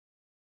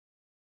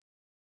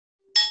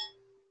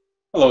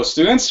Hello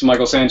students,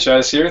 Michael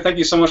Sanchez here. Thank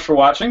you so much for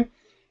watching.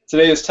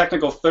 Today is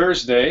Technical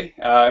Thursday.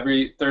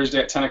 Every Thursday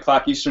at 10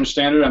 o'clock Eastern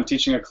Standard I'm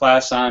teaching a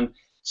class on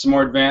some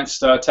more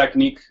advanced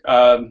technique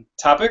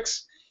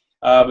topics.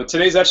 But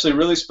today's actually a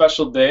really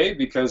special day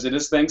because it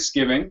is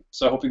Thanksgiving,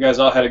 so I hope you guys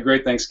all had a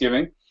great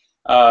Thanksgiving.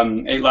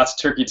 Ate lots of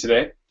turkey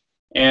today.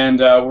 And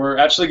we're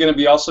actually going to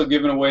be also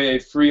giving away a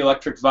free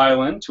electric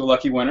violin to a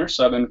lucky winner,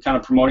 so I've been kind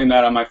of promoting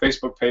that on my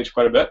Facebook page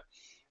quite a bit.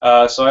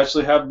 So I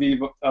actually have the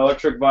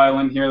electric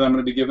violin here that I'm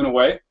going to be giving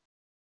away.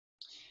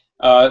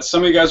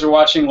 Some of you guys are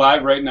watching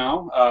live right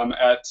now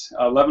at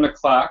 11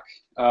 o'clock.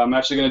 I'm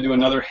actually going to do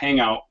another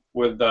hangout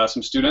with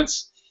some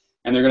students,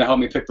 and they're going to help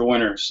me pick the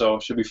winner. So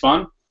it should be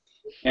fun.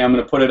 And I'm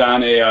going to put it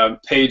on a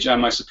page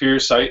on my Superior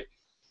site.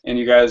 And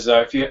you guys,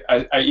 I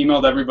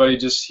emailed everybody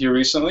just here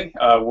recently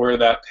where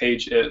that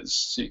page is,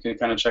 so you can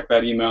kind of check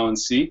that email and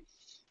see.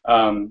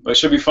 But it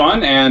should be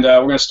fun, and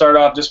we're going to start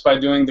off just by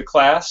doing the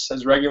class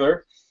as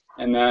regular.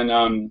 And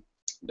then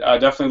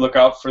definitely look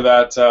out for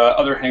that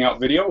other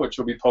Hangout video, which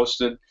will be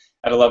posted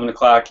at 11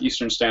 o'clock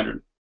Eastern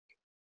Standard.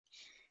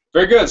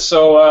 Very good.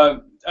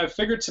 So I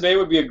figured today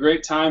would be a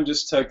great time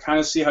just to kind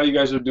of see how you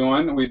guys are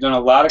doing. We've done a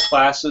lot of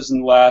classes in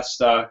the last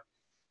 4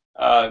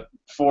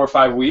 or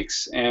 5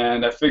 weeks,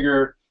 and I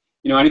figure,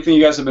 you know, anything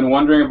you guys have been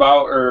wondering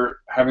about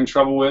or having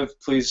trouble with,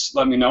 please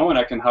let me know, and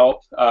I can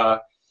help,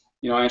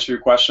 you know, answer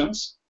your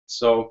questions.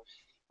 So.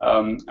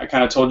 I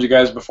kind of told you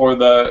guys before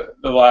the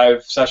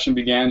live session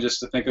began just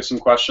to think of some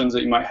questions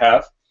that you might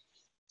have.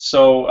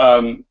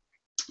 So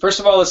first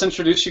of all, let's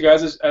introduce you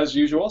guys as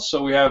usual.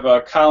 So we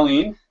have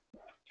Colleen.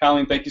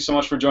 Colleen, thank you so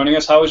much for joining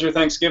us. How was your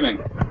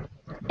Thanksgiving?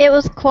 It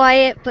was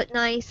quiet but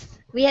nice.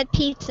 We had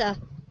pizza.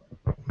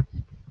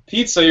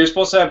 Pizza? You're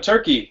supposed to have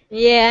turkey.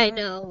 Yeah, I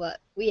know, but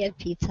we had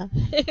pizza.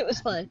 It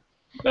was fun.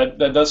 That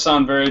does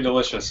sound very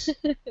delicious.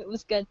 It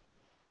was good.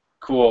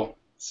 Cool.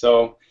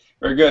 So.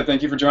 Very good.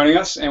 Thank you for joining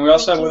us. And we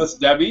also have with us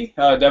Debbie.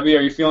 Debbie,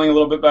 are you feeling a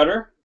little bit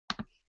better?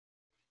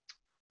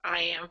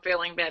 I am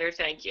feeling better,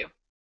 thank you.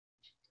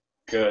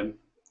 Good.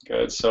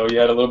 Good. So you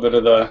had a little bit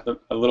of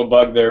a little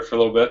bug there for a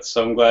little bit,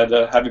 so I'm glad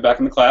to have you back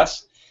in the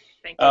class.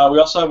 Thank you. We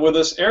also have with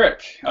us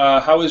Eric.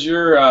 How was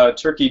your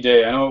Turkey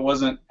Day? I know it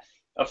wasn't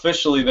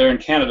officially there in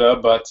Canada,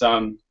 but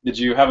did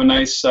you have a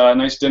nice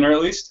dinner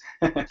at least?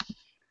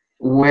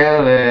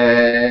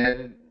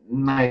 Well,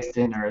 nice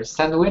dinner.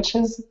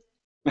 Sandwiches?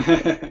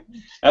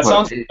 That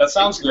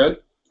sounds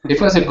good.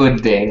 It was a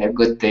good day, a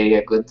good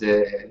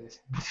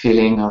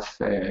feeling of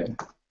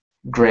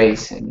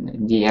grace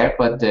in the air.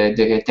 But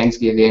the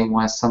Thanksgiving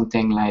was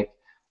something like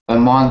a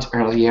month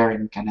earlier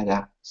in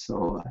Canada,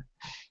 so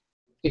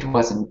it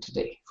wasn't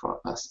today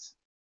for us.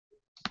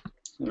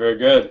 Very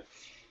good.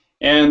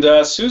 And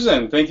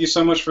Susan, thank you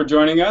so much for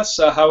joining us.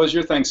 How was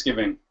your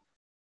Thanksgiving?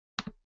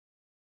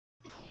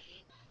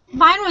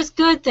 Mine was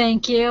good,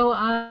 thank you.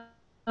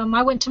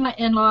 I went to my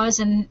in-laws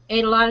and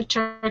ate a lot of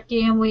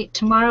turkey, and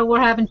tomorrow we're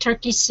having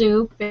turkey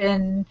soup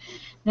and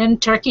then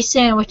turkey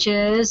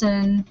sandwiches,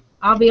 and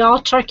I'll be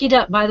all turkeyed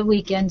up by the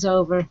weekend's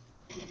over.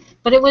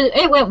 But it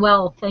went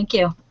well, thank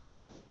you.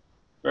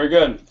 Very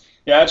good.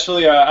 Yeah,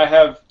 actually, I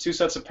have 2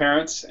 sets of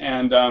parents,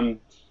 and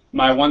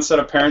my one set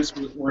of parents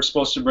were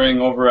supposed to bring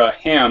over a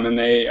ham, and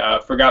they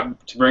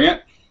forgot to bring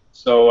it.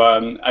 So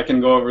I can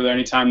go over there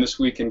anytime this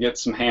week and get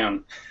some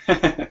ham.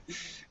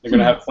 They're going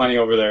to have plenty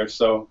over there.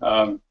 So,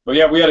 but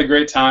yeah, we had a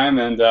great time,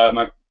 and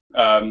my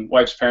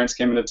wife's parents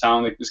came into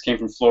town. They just came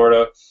from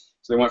Florida,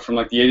 so they went from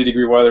like the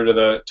 80-degree weather to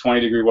the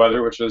 20-degree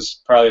weather, which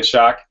was probably a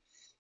shock.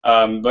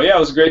 But yeah, it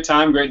was a great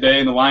time, great day,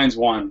 and the Lions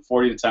won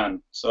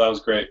 40-10, so that was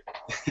great.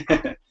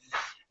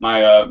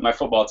 My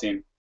football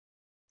team.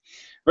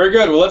 Very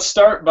good. Well, let's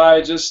start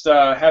by just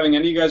having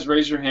any of you guys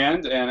raise your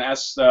hand and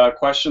ask a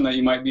question that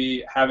you might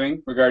be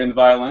having regarding the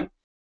violin.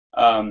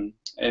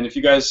 And if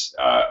you guys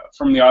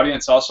from the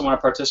audience also want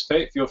to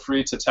participate, feel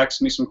free to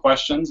text me some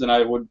questions, and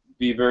I would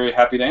be very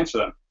happy to answer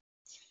them.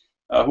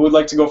 Who would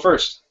like to go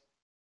first?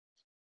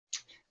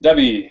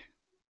 Debbie,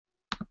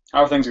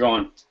 how are things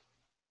going?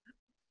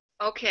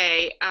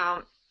 Okay,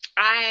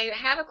 I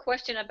have a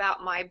question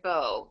about my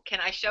bow. Can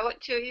I show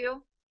it to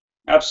you?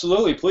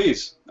 Absolutely,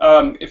 please.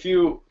 If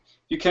you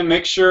can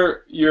make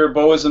sure your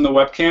bow is in the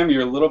webcam,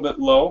 you're a little bit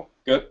low.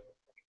 Good.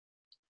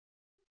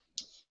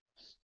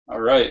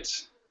 All right.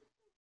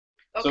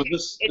 Okay. So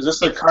is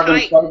this a carbon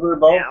fiber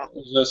bow? Now.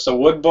 Is this a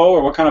wood bow,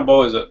 or what kind of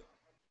bow is it?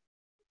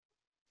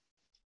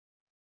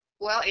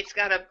 Well, it's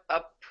got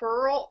a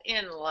pearl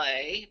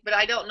inlay, but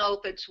I don't know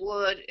if it's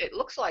wood. It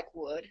looks like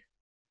wood.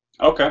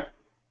 Okay.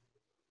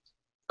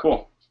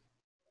 Cool.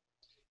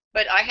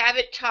 But I have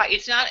it tight.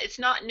 It's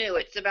not new.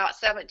 It's about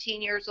 17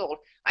 years old.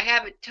 I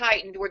have it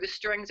tightened where the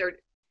strings are.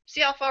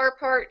 See how far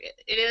apart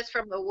it is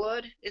from the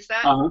wood? Is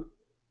that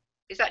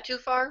is that too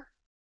far?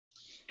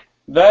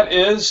 That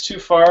is too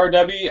far,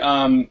 Debbie.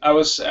 I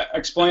was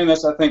explaining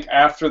this, I think,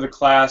 after the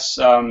class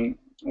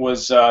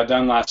was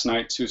done last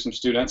night to some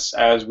students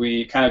as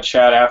we kind of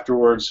chat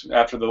afterwards,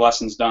 after the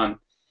lesson's done.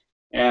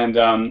 And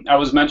I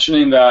was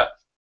mentioning that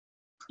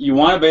you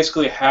want to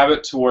basically have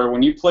it to where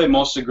when you play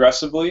most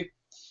aggressively,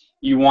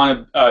 you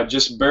want to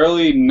just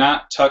barely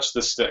not touch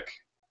the stick.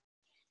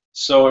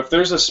 So if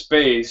there's a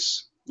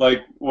space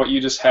like what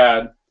you just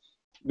had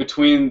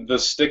between the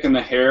stick and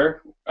the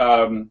hair,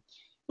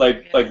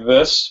 like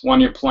this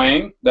when you're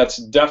playing, that's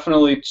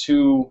definitely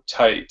too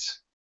tight.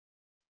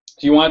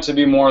 You want it to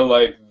be more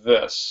like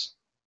this,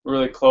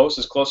 really close,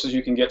 as close as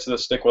you can get to the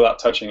stick without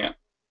touching it.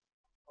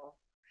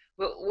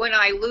 But when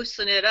I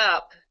loosen it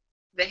up,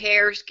 the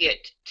hairs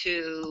get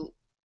to,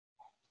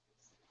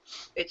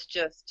 it's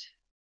just,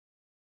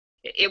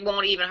 it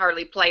won't even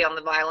hardly play on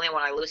the violin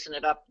when I loosen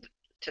it up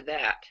to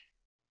that.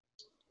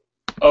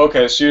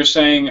 Okay, so you're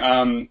saying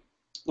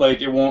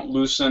like it won't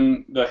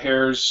loosen the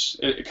hairs,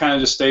 it kind of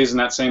just stays in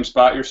that same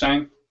spot, you're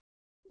saying?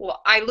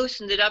 Well, I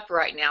loosened it up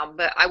right now,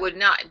 but I would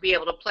not be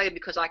able to play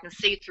because I can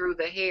see through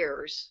the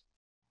hairs.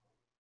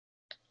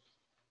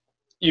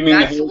 You mean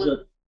the hairs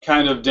are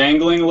kind of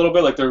dangling a little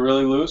bit, like they're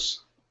really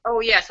loose?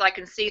 Oh, yes, I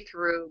can see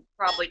through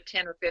probably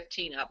 10 or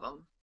 15 of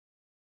them.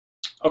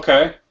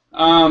 Okay.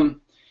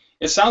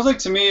 It sounds like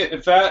to me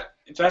if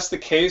that's the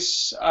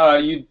case,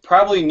 you'd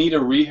probably need a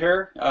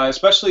rehair,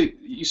 especially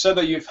you said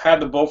that you've had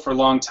the bow for a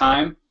long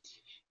time.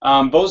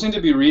 Bows need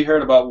to be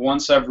rehaired about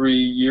once every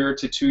year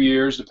to 2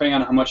 years, depending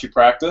on how much you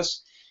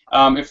practice.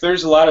 If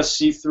there's a lot of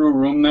see-through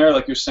room there,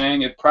 like you're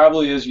saying, it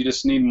probably is you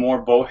just need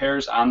more bow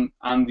hairs on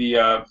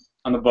the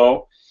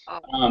bow.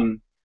 Oh.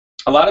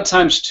 A lot of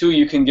times too,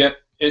 you can get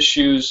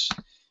issues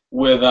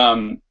with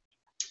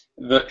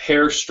the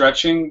hair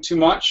stretching too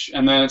much,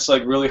 and then it's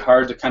like really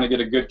hard to kind of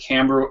get a good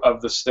camber of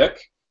the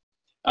stick.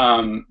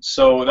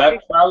 So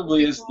that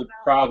probably is the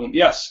problem.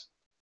 Yes.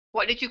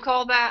 What did you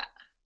call that?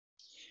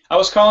 I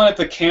was calling it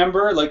the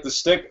camber, like the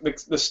stick.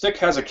 The stick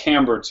has a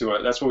camber to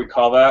it. That's what we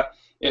call that.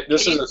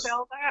 This Can is you a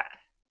spell that?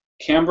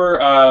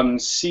 camber,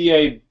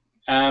 C-A-M-B-E-R.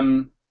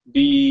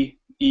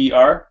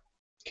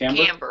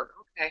 Camber. Camber.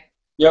 Okay.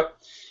 Yep.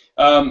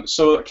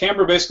 So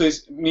camber basically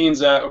means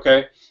that,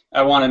 okay,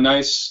 I want a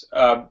nice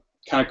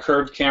kind of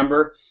curved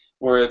camber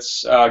where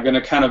it's going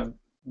to kind of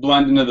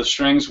blend into the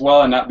strings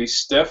well and not be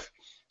stiff.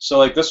 So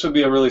like this would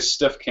be a really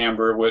stiff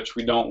camber, which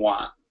we don't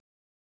want.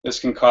 This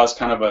can cause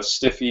kind of a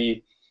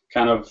stiffy,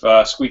 kind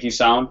of squeaky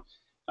sound.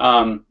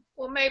 Well,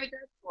 maybe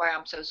that's why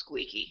I'm so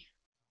squeaky.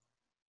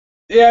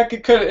 Yeah,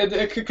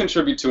 it could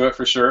contribute to it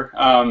for sure.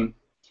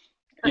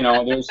 You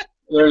know,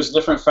 there's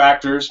different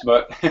factors,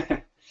 but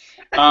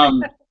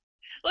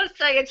let's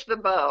say it's the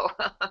bow.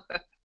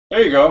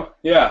 there you go.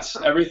 Yes,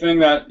 everything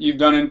that you've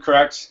done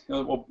incorrect,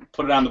 we'll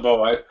put it on the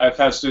bow. I've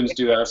had students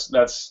do that.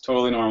 That's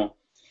totally normal.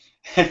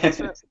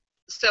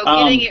 So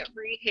getting it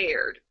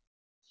rehaired.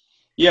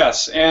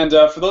 Yes, and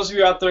for those of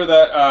you out there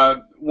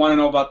that want to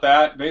know about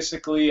that,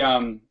 basically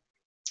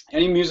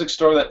any music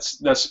store that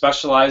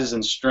specializes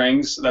in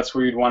strings, that's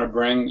where you'd want to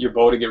bring your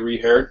bow to get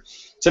rehaired.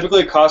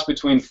 Typically it costs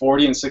between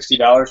 $40 and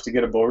 $60 to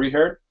get a bow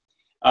rehaired.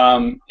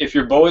 If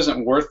your bow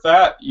isn't worth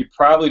that, you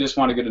probably just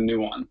want to get a new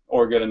one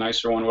or get a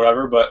nicer one,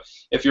 whatever. But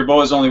if your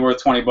bow is only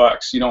worth 20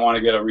 bucks, you don't want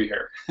to get a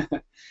rehair.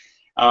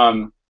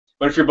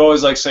 But if your bow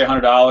is like say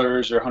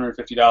 $100 or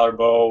 $150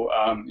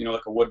 bow, you know,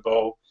 like a wood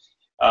bow,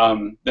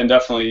 then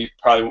definitely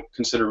probably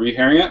consider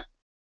rehairing it.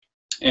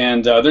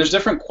 And there's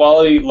different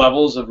quality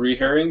levels of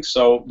rehairing,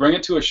 so bring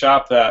it to a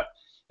shop that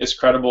is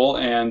credible.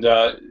 And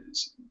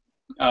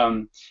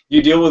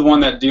you deal with one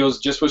that deals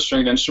just with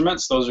stringed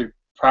instruments, those are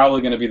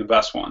probably going to be the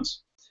best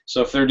ones.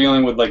 So if they're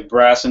dealing with like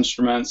brass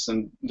instruments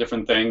and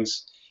different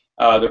things,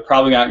 they're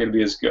probably not going to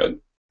be as good.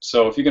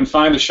 So if you can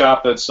find a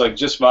shop that's like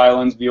just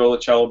violins, viola,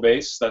 cello,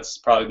 bass, that's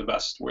probably the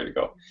best way to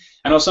go.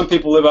 I know some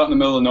people live out in the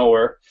middle of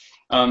nowhere,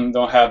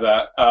 don't have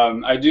that.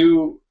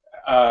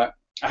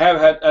 I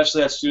have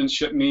actually had students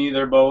ship me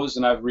their bows,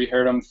 and I've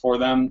rehaired them for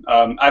them.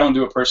 I don't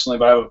do it personally,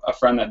 but I have a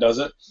friend that does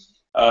it.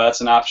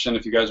 That's an option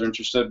if you guys are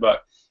interested.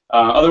 But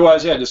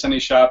otherwise, yeah, just any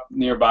shop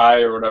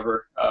nearby or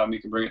whatever you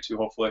can bring it to,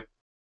 hopefully.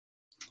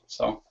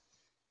 So.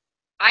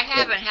 I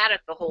haven't had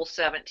it the whole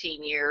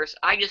 17 years.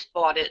 I just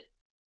bought it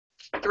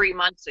 3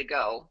 months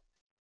ago,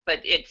 but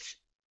it's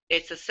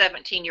a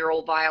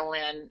 17-year-old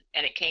violin,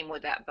 and it came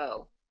with that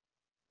bow.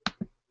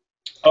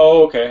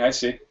 Oh, okay, I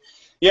see.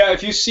 Yeah,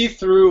 if you see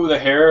through the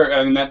hair,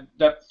 I mean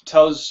that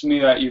tells me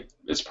that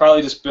it's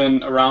probably just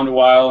been around a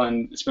while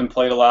and it's been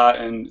played a lot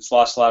and it's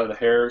lost a lot of the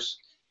hairs.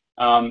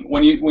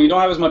 When you don't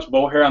have as much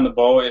bow hair on the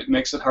bow, it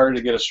makes it harder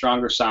to get a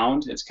stronger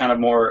sound. It's kind of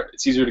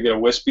it's easier to get a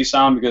wispy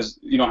sound because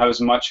you don't have as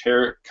much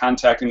hair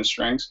contacting the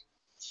strings.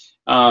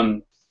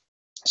 So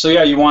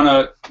yeah, you want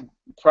to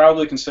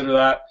probably consider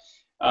that.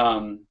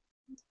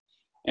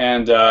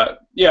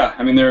 Yeah,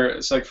 I mean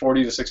it's like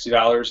 $40 to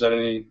 $60 at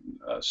any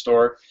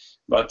store,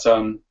 but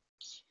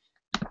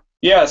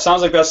yeah, it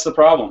sounds like that's the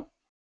problem.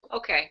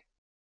 Okay.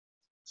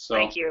 So,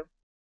 thank you.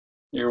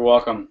 You're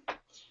welcome.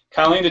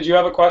 Colleen, did you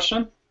have a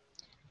question?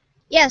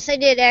 Yes, I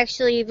did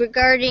actually.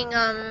 Regarding,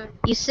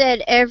 you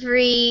said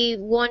every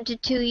 1 to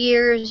 2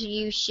 years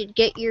you should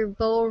get your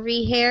bow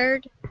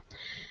rehaired.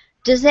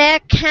 Does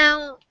that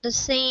count the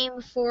same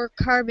for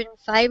carbon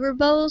fiber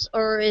bows,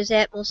 or is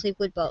that mostly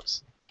wood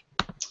bows?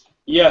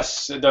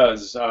 Yes, it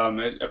does.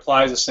 It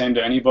applies the same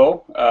to any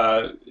bow.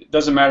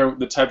 doesn't matter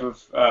the type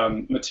of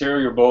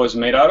material your bow is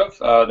made out of.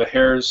 The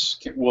hairs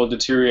will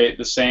deteriorate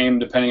the same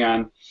depending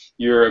on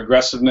your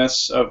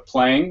aggressiveness of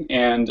playing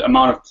and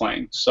amount of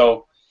playing.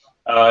 So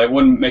it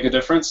wouldn't make a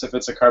difference if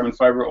it's a carbon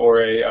fiber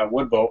or a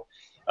wood bow.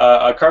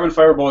 A carbon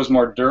fiber bow is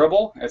more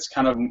durable. It's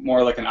kind of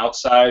more like an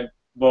outside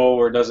bow,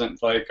 or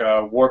doesn't like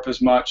warp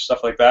as much,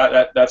 stuff like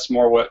that. That's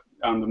more what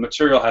the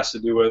material has to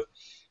do with.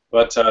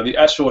 But the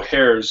actual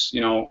hairs,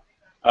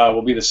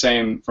 will be the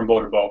same from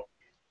bow to bow.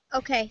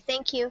 Okay,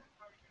 thank you.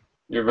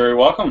 You're very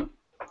welcome.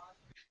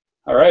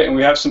 All right, and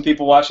we have some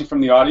people watching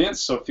from the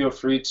audience, so feel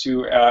free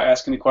to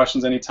ask any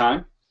questions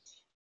anytime.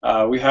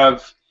 We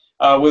have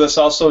with us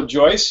also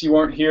Joyce. You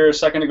weren't here a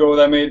second ago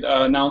that I made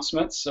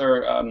announcements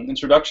or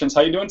introductions.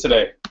 How you doing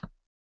today?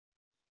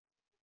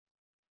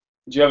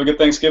 Did you have a good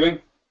Thanksgiving?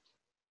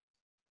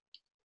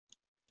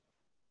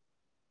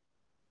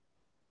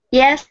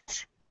 Yes,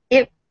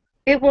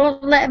 it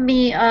won't let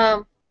me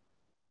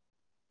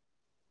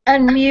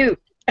unmute.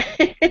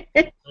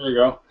 There you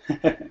go.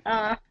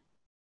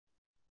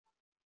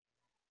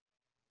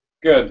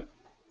 Good.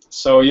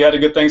 So you had a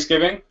good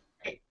Thanksgiving?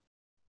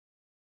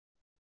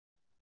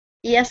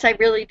 Yes, I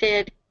really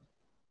did.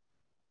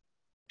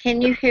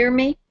 Can you hear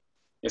me?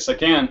 Yes, I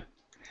can.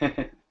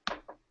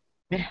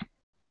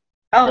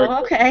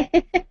 Oh, okay.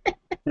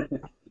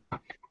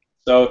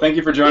 So thank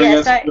you for joining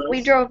us. Yes,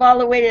 we drove all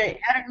the way to,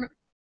 I don't know.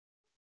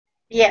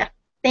 Yeah,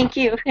 thank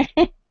you.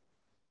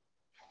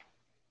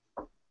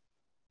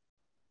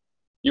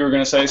 You were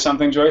going to say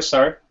something, Joyce?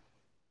 Sorry.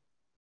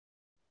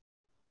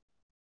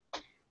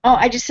 Oh,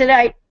 I just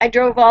said I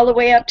drove all the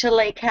way up to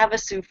Lake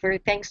Havasu for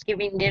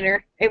Thanksgiving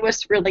dinner. It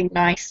was really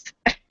nice.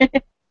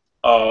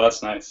 Oh,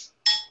 that's nice.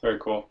 Very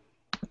cool.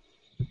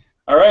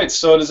 All right,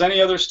 so does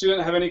any other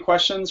student have any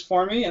questions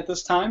for me at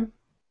this time?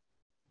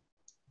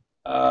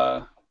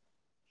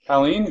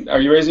 Colleen,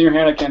 are you raising your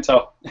hand? I can't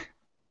tell.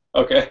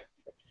 Okay.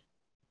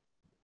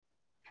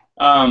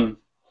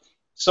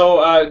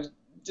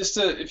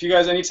 If you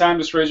guys anytime,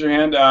 just raise your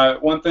hand.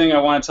 One thing I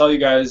want to tell you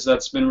guys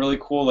that's been really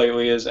cool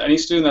lately is any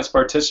student that's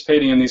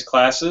participating in these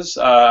classes,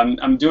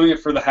 I'm doing it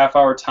for the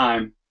half-hour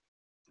time,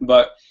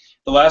 but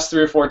the last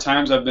 3 or 4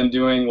 times I've been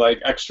doing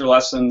like extra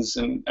lessons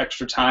and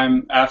extra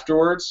time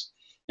afterwards,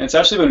 and it's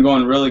actually been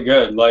going really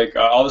good. Like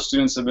all the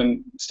students have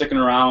been sticking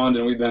around,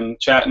 and we've been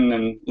chatting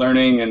and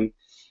learning. And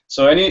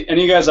so any of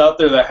you guys out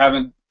there that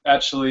haven't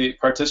actually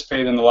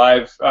participated in the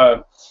live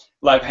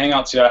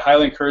Hangouts yet, I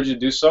highly encourage you to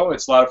do so.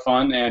 It's a lot of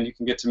fun, and you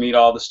can get to meet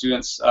all the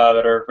students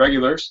that are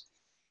regulars.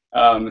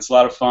 It's a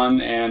lot of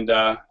fun, and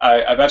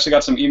I've actually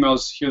got some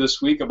emails here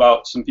this week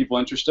about some people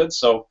interested,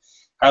 so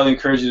highly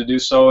encourage you to do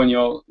so. And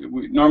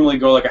we normally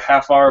go like a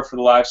half hour for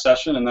the live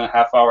session and then a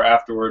half hour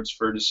afterwards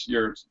for just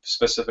your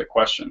specific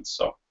questions.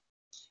 So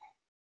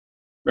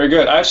very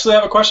good. I actually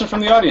have a question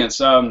from the audience.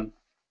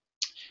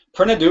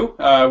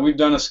 Pranadu, we've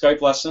done a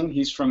Skype lesson.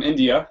 He's from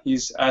India.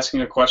 He's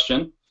asking a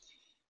question.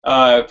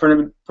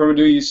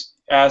 Pranadu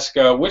asked,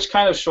 which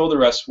kind of shoulder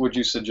rest would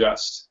you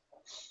suggest?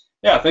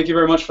 Yeah, thank you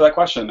very much for that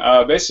question.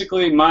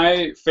 Basically,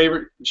 my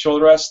favorite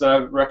shoulder rest that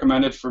I've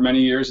recommended for many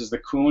years is the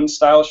Kuhn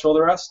style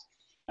shoulder rest.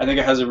 I think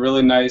it has a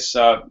really nice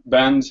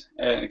bend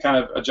and it kind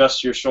of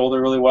adjusts your shoulder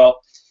really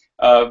well.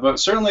 But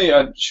certainly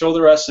a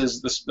shoulder rest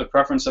is the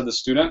preference of the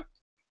student.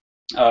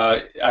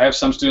 I have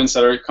some students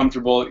that are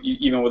comfortable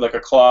even with like a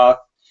cloth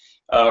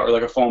or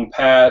like a foam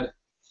pad.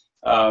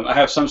 I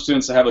have some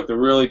students that have like the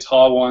really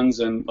tall ones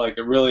and like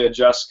it really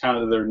adjusts kind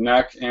of their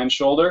neck and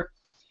shoulder.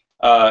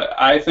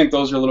 I think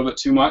those are a little bit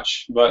too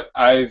much, but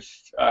I've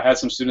had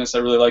some students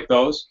that really like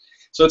those.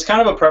 So it's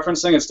kind of a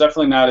preference thing. It's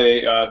definitely not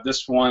a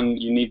this one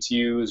you need to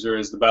use or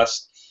is the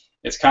best.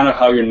 It's kind of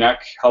how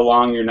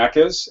long your neck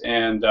is,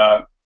 and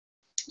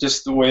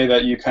just the way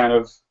that you kind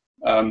of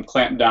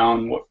clamp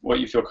down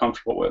what you feel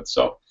comfortable with.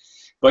 So,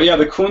 but yeah,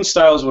 the Kuhn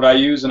style is what I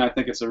use, and I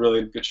think it's a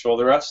really good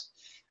shoulder rest.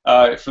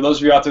 For those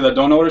of you out there that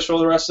don't know what a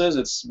shoulder rest is,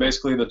 it's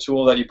basically the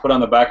tool that you put on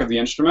the back of the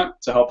instrument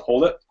to help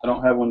hold it. I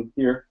don't have one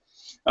here.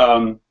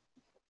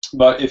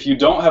 But if you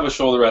don't have a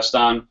shoulder rest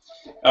on,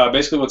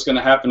 basically what's going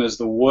to happen is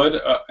the wood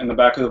in the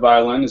back of the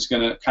violin is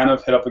going to kind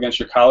of hit up against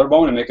your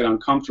collarbone and make it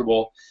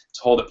uncomfortable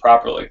to hold it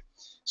properly.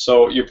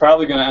 So you're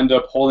probably going to end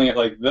up holding it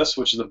like this,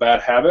 which is a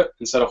bad habit,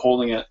 instead of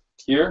holding it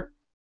here.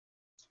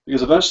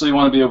 Because eventually you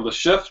want to be able to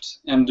shift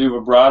and do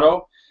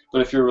vibrato,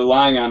 but if you're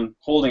relying on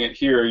holding it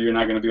here, you're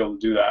not going to be able to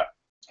do that.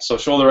 So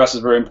shoulder rest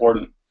is very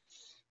important.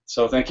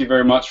 So thank you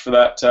very much for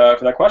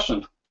that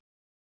question.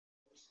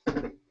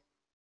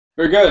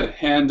 Very good.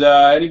 And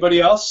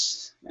anybody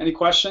else? Any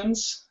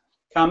questions?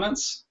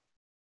 Comments?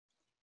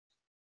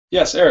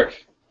 Yes,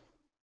 Eric.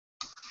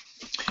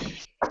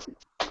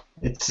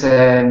 It's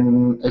a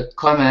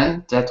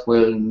comment that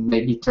will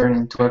maybe turn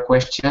into a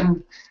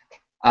question.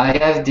 I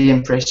have the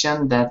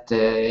impression that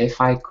if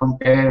I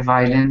compare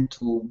violin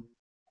to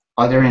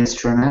other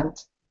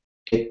instruments,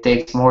 it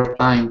takes more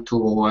time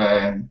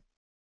to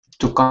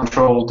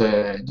control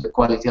the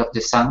quality of the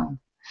sound.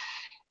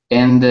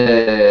 And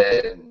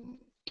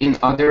in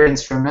other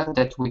instruments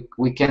that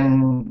we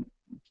can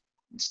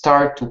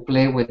start to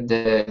play with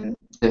the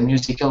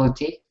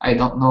musicality. I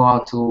don't know how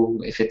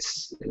to, if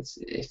it's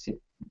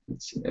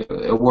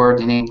a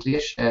word in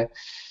English.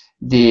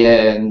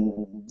 The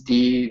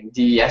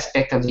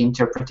aspect of the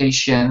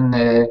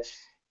interpretation,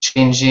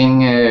 changing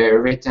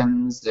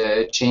rhythms,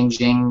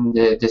 changing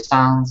the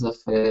sounds of.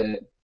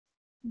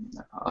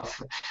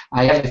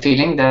 I have a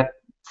feeling that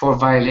for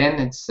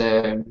violin,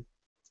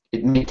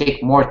 it may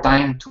take more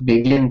time to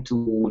begin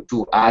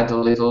to add a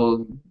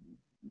little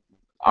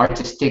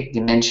artistic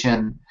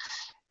dimension.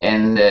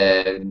 And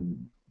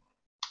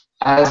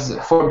as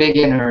for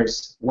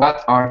beginners,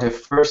 what are the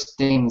first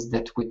things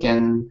that we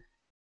can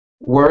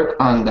work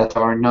on that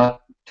are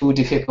not too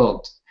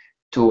difficult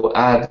to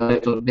add a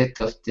little bit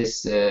of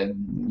this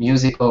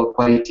musical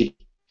quality?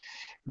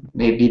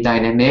 Maybe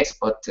dynamics,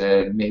 but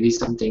maybe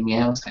something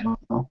else, I don't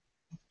know.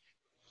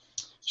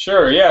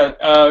 Sure,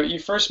 yeah. You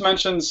first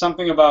mentioned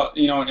something about,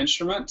 an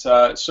instrument.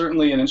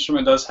 Certainly an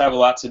instrument does have a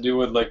lot to do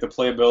with like the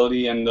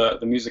playability and the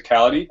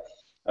musicality.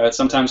 It's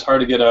sometimes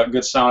hard to get a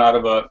good sound out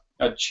of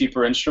a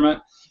cheaper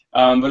instrument.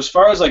 But as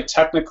far as like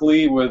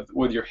technically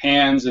with your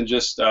hands and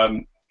just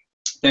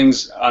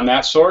things on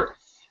that sort,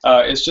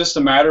 it's just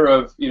a matter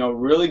of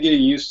really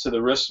getting used to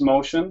the wrist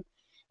motion.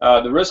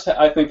 The wrist,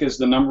 I think, is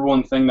the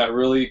 #1 thing that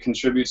really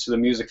contributes to the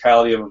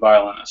musicality of a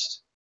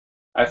violinist.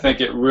 I think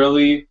it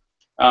really,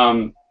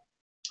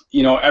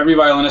 every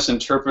violinist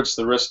interprets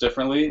the wrist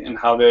differently and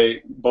how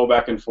they bow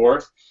back and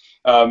forth.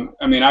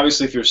 I mean,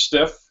 obviously, if you're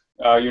stiff,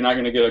 you're not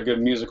going to get a good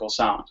musical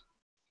sound.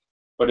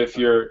 But if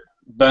you're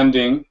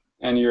bending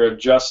and you're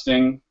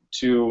adjusting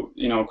to,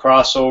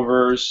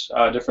 crossovers,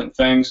 different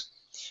things,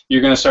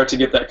 you're going to start to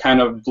get that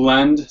kind of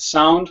blend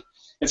sound.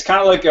 It's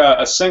kind of like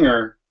a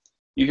singer.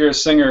 You hear a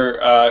singer,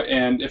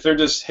 and if they're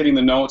just hitting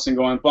the notes and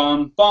going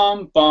bum,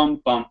 bum,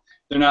 bum, bum,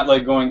 they're not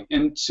like going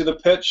into the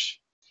pitch.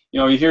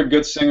 You hear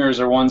good singers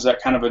are ones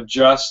that kind of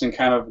adjust and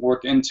kind of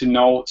work into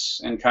notes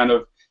and kind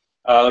of,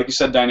 like you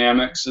said,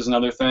 dynamics is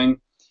another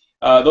thing.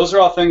 Those are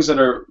all things that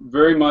are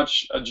very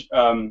much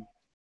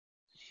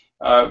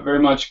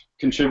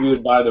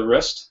contributed by the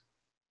wrist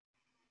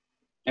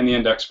and the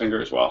index finger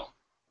as well.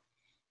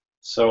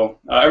 So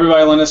every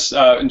violinist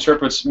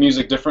interprets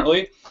music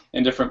differently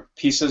in different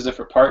pieces,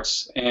 different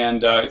parts.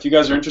 And if you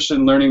guys are interested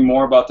in learning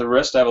more about the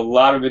wrist, I have a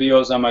lot of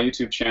videos on my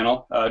YouTube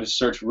channel. Just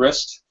search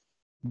wrist,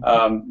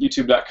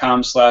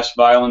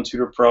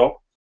 youtube.com/violintutorpro,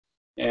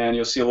 and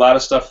you'll see a lot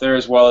of stuff there,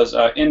 as well as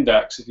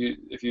index.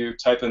 If you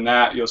type in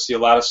that, you'll see a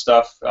lot of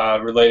stuff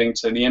relating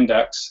to the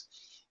index,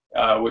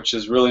 which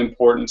is really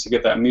important to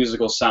get that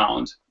musical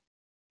sound.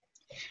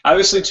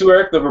 Obviously, too,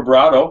 Eric, the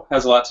vibrato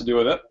has a lot to do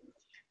with it.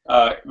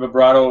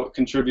 Vibrato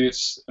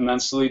contributes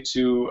immensely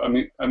to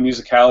a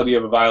musicality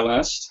of a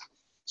violinist.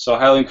 So I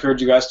highly encourage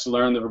you guys to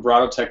learn the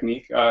vibrato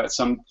technique at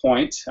some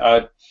point.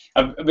 I've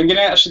been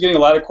actually getting a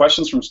lot of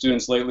questions from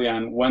students lately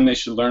on when they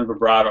should learn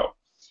vibrato.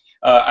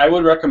 I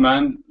would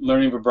recommend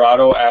learning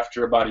vibrato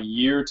after about 1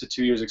 year to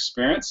 2 years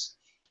experience.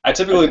 I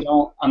typically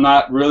don't. I'm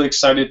not really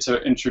excited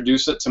to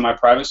introduce it to my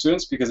private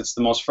students because it's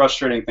the most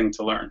frustrating thing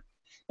to learn.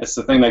 It's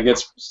the thing that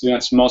gets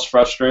students most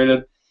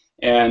frustrated,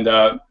 and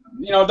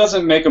it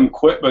doesn't make them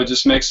quit, but it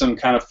just makes them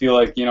kind of feel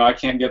like, I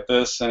can't get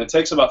this, and it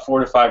takes about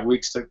 4 to 5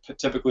 weeks to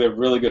typically have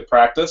really good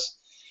practice.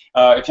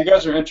 If you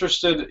guys are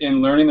interested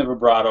in learning the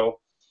vibrato,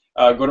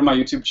 go to my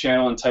YouTube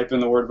channel and type in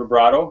the word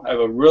vibrato. I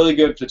have a really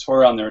good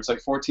tutorial on there. It's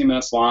like 14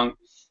 minutes long,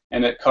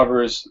 and it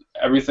covers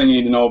everything you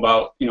need to know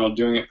about,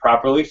 doing it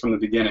properly from the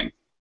beginning.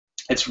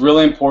 It's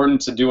really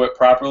important to do it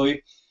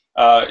properly.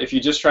 If you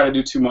just try to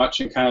do too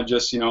much and kind of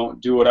just,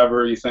 do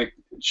whatever you think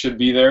should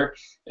be there,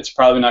 it's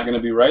probably not going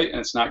to be right, and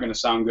it's not going to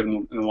sound good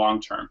in the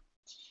long term.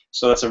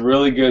 So that's a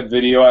really good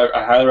video.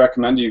 I highly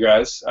recommend to you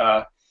guys,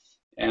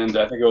 and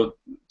I think it will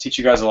teach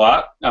you guys a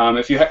lot.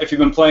 If you've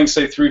been playing,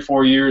 say,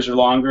 3-4 years or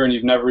longer, and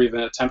you've never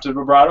even attempted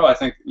vibrato, I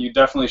think you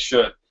definitely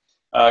should,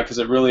 because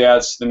it really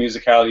adds to the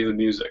musicality of the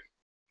music.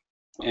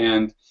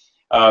 And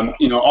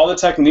all the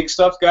technique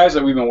stuff, guys,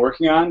 that we've been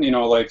working on,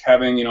 like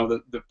having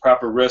the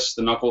proper wrist,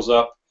 the knuckles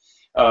up,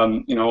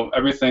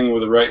 everything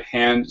with the right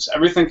hand,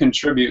 everything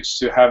contributes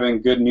to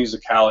having good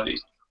musicality,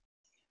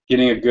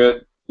 getting a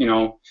good,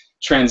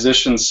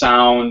 transition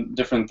sound,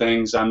 different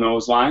things on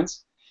those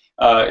lines.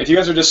 If you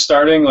guys are just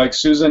starting, like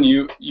Susan,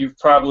 you've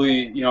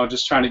probably,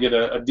 just trying to get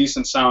a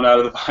decent sound out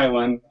of the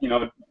violin,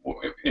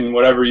 in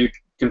whatever you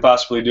can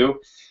possibly do.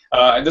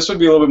 This would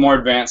be a little bit more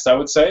advanced, I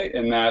would say,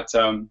 in that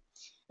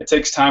it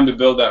takes time to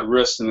build that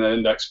wrist and that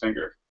index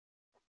finger.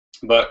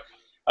 But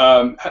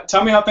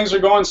tell me how things are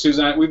going,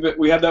 Susan.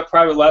 We had that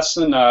private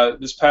lesson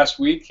this past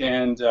week,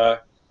 and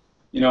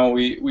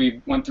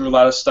we went through a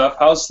lot of stuff.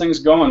 How's things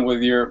going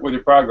with your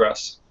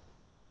progress?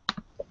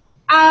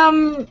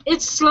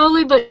 It's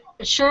slowly but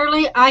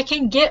surely. I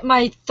can get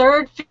my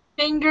third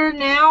finger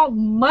now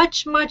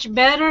much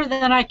better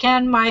than I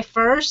can my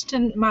first,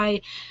 and my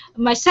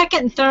second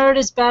and third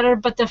is better,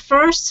 but the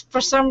first,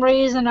 for some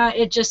reason,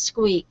 it just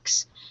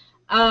squeaks.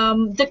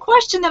 The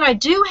question that I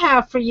do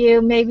have for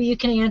you, maybe you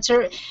can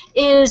answer,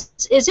 is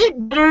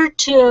it better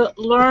to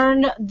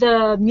learn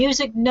the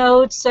music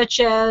notes, such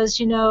as,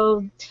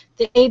 the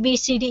the A, B,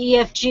 C, D, E,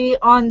 F, G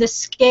on the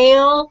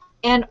scale,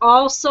 and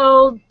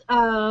also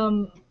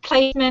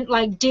placement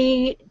like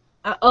D,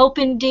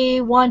 open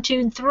D, 1, 2,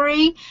 and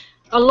 3,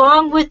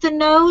 along with the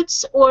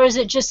notes, or is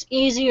it just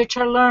easier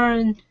to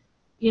learn,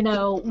 you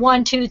know,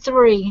 1, 2,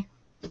 3,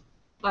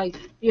 like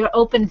your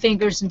open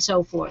fingers and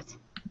so forth?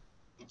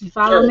 You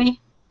follow me?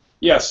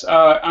 Yes.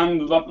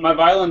 On my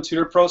Violin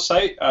Tutor Pro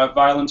site,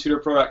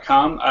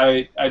 violintutorpro.com,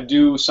 I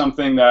do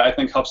something that I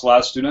think helps a lot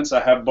of students.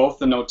 I have both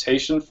the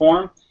notation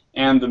form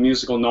and the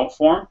musical note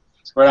form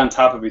right on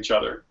top of each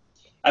other.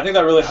 I think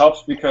that really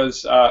helps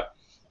because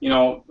you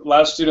know, a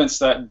lot of students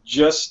that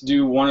just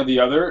do one or the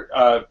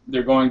other,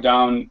 they're going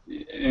down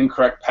an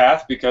incorrect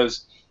path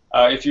because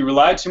if you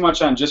rely too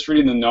much on just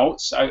reading the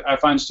notes, I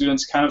find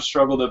students kind of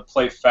struggle to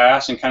play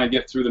fast and kind of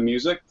get through the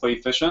music, play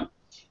efficient.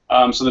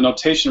 So the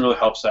notation really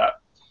helps that.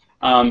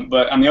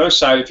 But on the other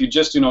side, if you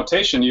just do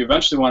notation, you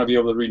eventually want to be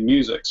able to read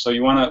music. So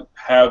you want to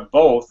have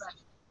both,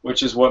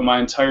 which is what my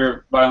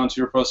entire Violin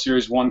Tutor Pro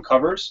Series 1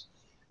 covers.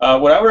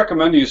 What I would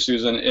recommend to you,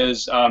 Susan,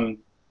 is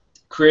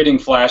creating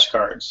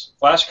flashcards.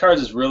 Flashcards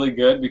is really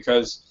good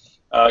because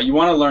you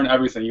want to learn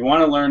everything. You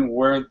want to learn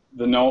where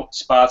the note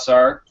spots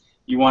are.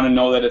 You want to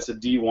know that it's a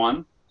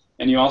D1.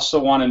 And you also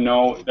want to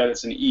know that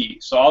it's an E.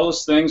 So all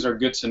those things are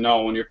good to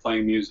know when you're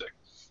playing music.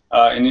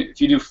 And if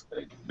you do,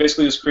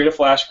 basically just create a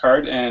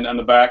flashcard and on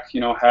the back,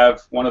 you know,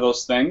 have one of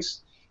those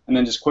things, and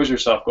then just quiz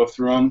yourself, go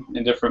through them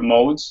in different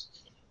modes,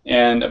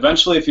 and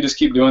eventually, if you just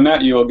keep doing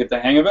that, you'll get the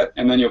hang of it,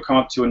 and then you'll come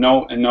up to a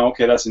note and know,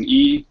 okay, that's an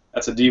E,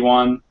 that's a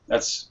D1,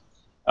 that's,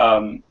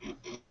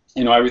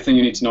 you know, everything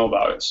you need to know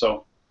about it.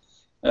 So,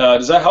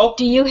 does that help?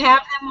 Do you have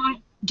them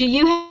on? Do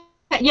you?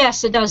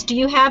 Yes, it does. Do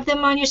you have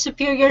them on your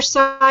Superior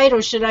site,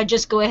 or should I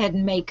just go ahead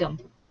and make them?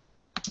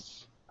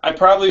 I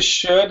probably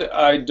should.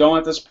 I don't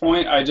at this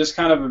point. I just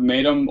kind of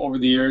made them over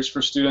the years for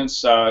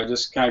students,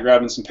 just kind of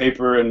grabbing some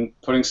paper and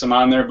putting some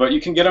on there. But you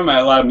can get them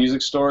at a lot of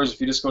music stores.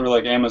 If you just go to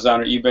like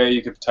Amazon or eBay,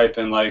 you could type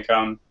in like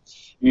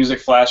music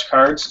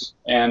flashcards,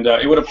 and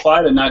it would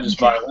apply to not just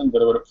violin,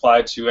 but it would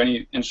apply to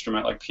any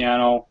instrument like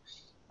piano.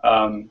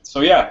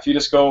 So yeah, if you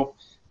just go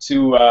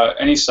to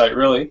any site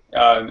really,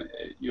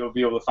 you'll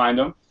be able to find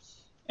them.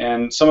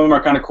 And some of them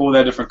are kind of cool. They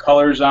have different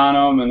colors on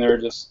them, and they're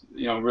just,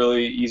 you know,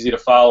 really easy to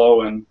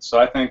follow. And so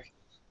I think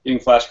getting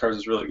flashcards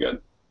is really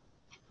good.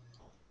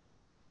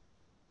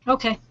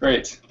 Okay.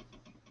 Great.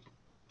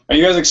 Are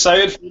you guys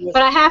excited for this?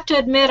 But I have to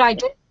admit, I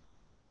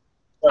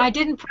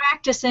didn't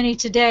practice any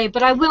today,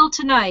 but I will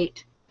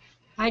tonight.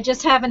 I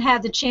just haven't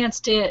had the chance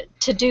to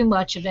do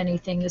much of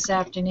anything this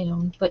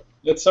afternoon, but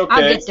it's okay.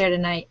 I'll get there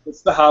tonight.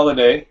 It's the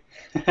holiday.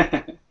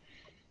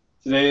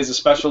 Today is a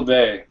special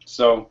day,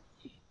 so.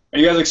 Are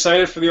you guys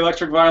excited for the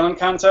electric violin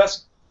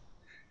contest?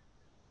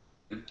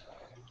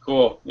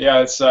 Cool.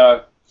 Yeah, it's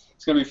going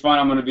to be fun.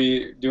 I'm going to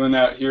be doing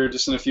that here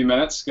just in a few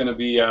minutes. Going to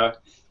be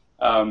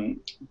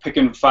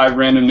picking 5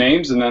 random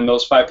names, and then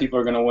those 5 people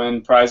are going to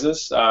win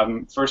prizes.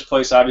 First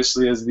place,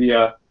 obviously, is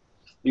the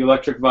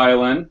electric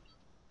violin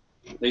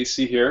that you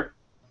see here,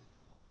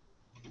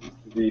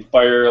 the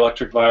Fire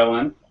electric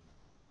violin.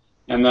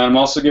 And then I'm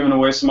also giving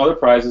away some other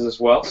prizes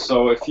as well.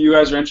 So if you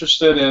guys are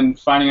interested in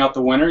finding out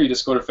the winner, you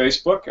just go to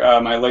Facebook.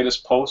 My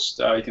latest post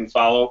you can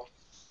follow.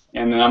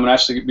 And then I'm going to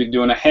actually be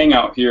doing a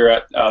hangout here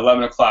at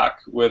 11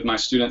 o'clock with my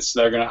students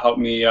that are going to help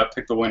me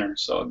pick the winner.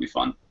 So it'll be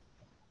fun.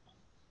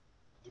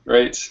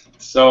 Great.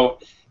 So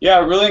yeah, I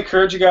really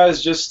encourage you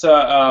guys just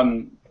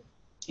to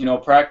you know,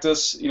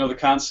 practice, you know, the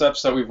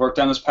concepts that we've worked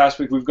on this past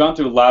week. We've gone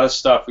through a lot of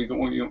stuff. We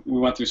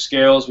went through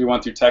scales. We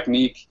went through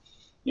technique.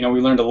 You know,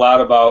 we learned a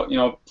lot about, you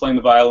know, playing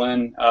the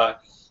violin. You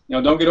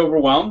know, don't get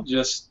overwhelmed.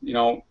 Just, you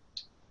know,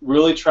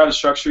 really try to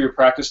structure your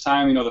practice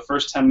time. You know, the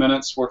first 10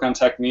 minutes, work on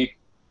technique.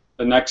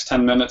 The next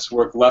 10 minutes,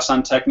 work less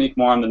on technique,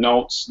 more on the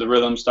notes, the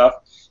rhythm stuff.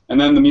 And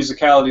then the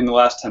musicality in the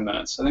last 10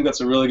 minutes. I think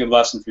that's a really good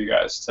lesson for you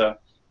guys to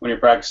when you're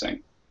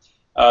practicing.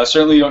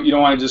 Certainly, you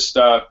don't want to just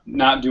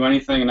not do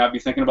anything and not be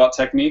thinking about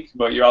technique,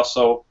 but you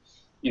also,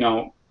 you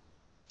know,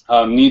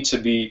 need to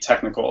be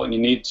technical, and you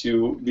need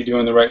to be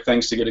doing the right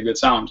things to get a good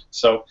sound.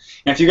 So,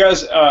 and if you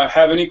guys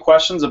have any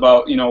questions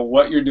about, you know,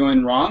 what you're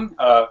doing wrong,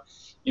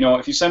 you know,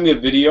 if you send me a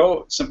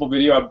video, simple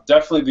video, I'll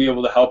definitely be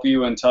able to help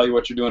you and tell you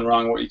what you're doing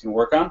wrong and what you can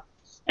work on.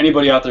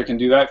 Anybody out there can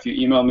do that. If you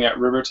email me at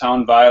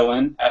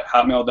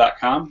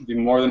rivertownviolin@hotmail.com, I'd be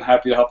more than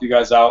happy to help you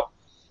guys out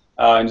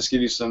and just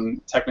give you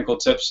some technical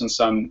tips and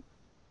some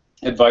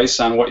advice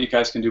on what you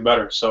guys can do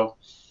better. So.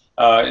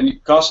 And you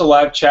can also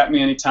live chat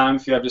me anytime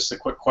if you have just a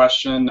quick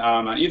question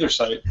on either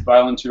site,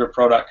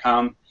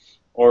 violintutorpro.com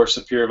or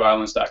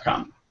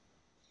superiorviolins.com.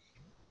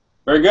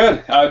 Very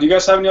good. Do you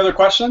guys have any other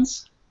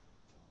questions?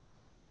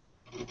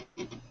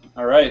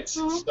 All right.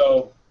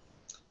 So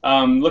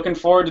looking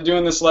forward to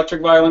doing this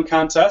electric violin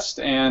contest,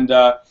 and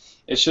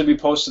it should be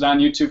posted on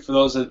YouTube for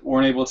those that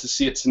weren't able to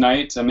see it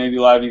tonight. Maybe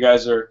a lot of you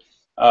guys are,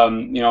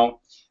 you know,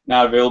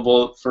 not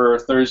available for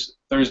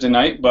Thursday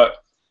night,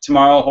 but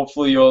tomorrow,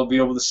 hopefully, you'll be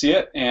able to see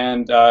it,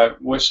 and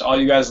wish all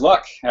you guys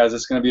luck, as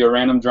it's going to be a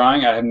random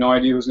drawing. I have no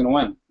idea who's going to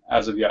win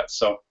as of yet.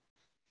 So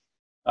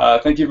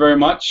Thank you very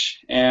much,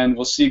 and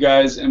we'll see you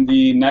guys in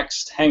the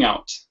next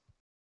Hangout.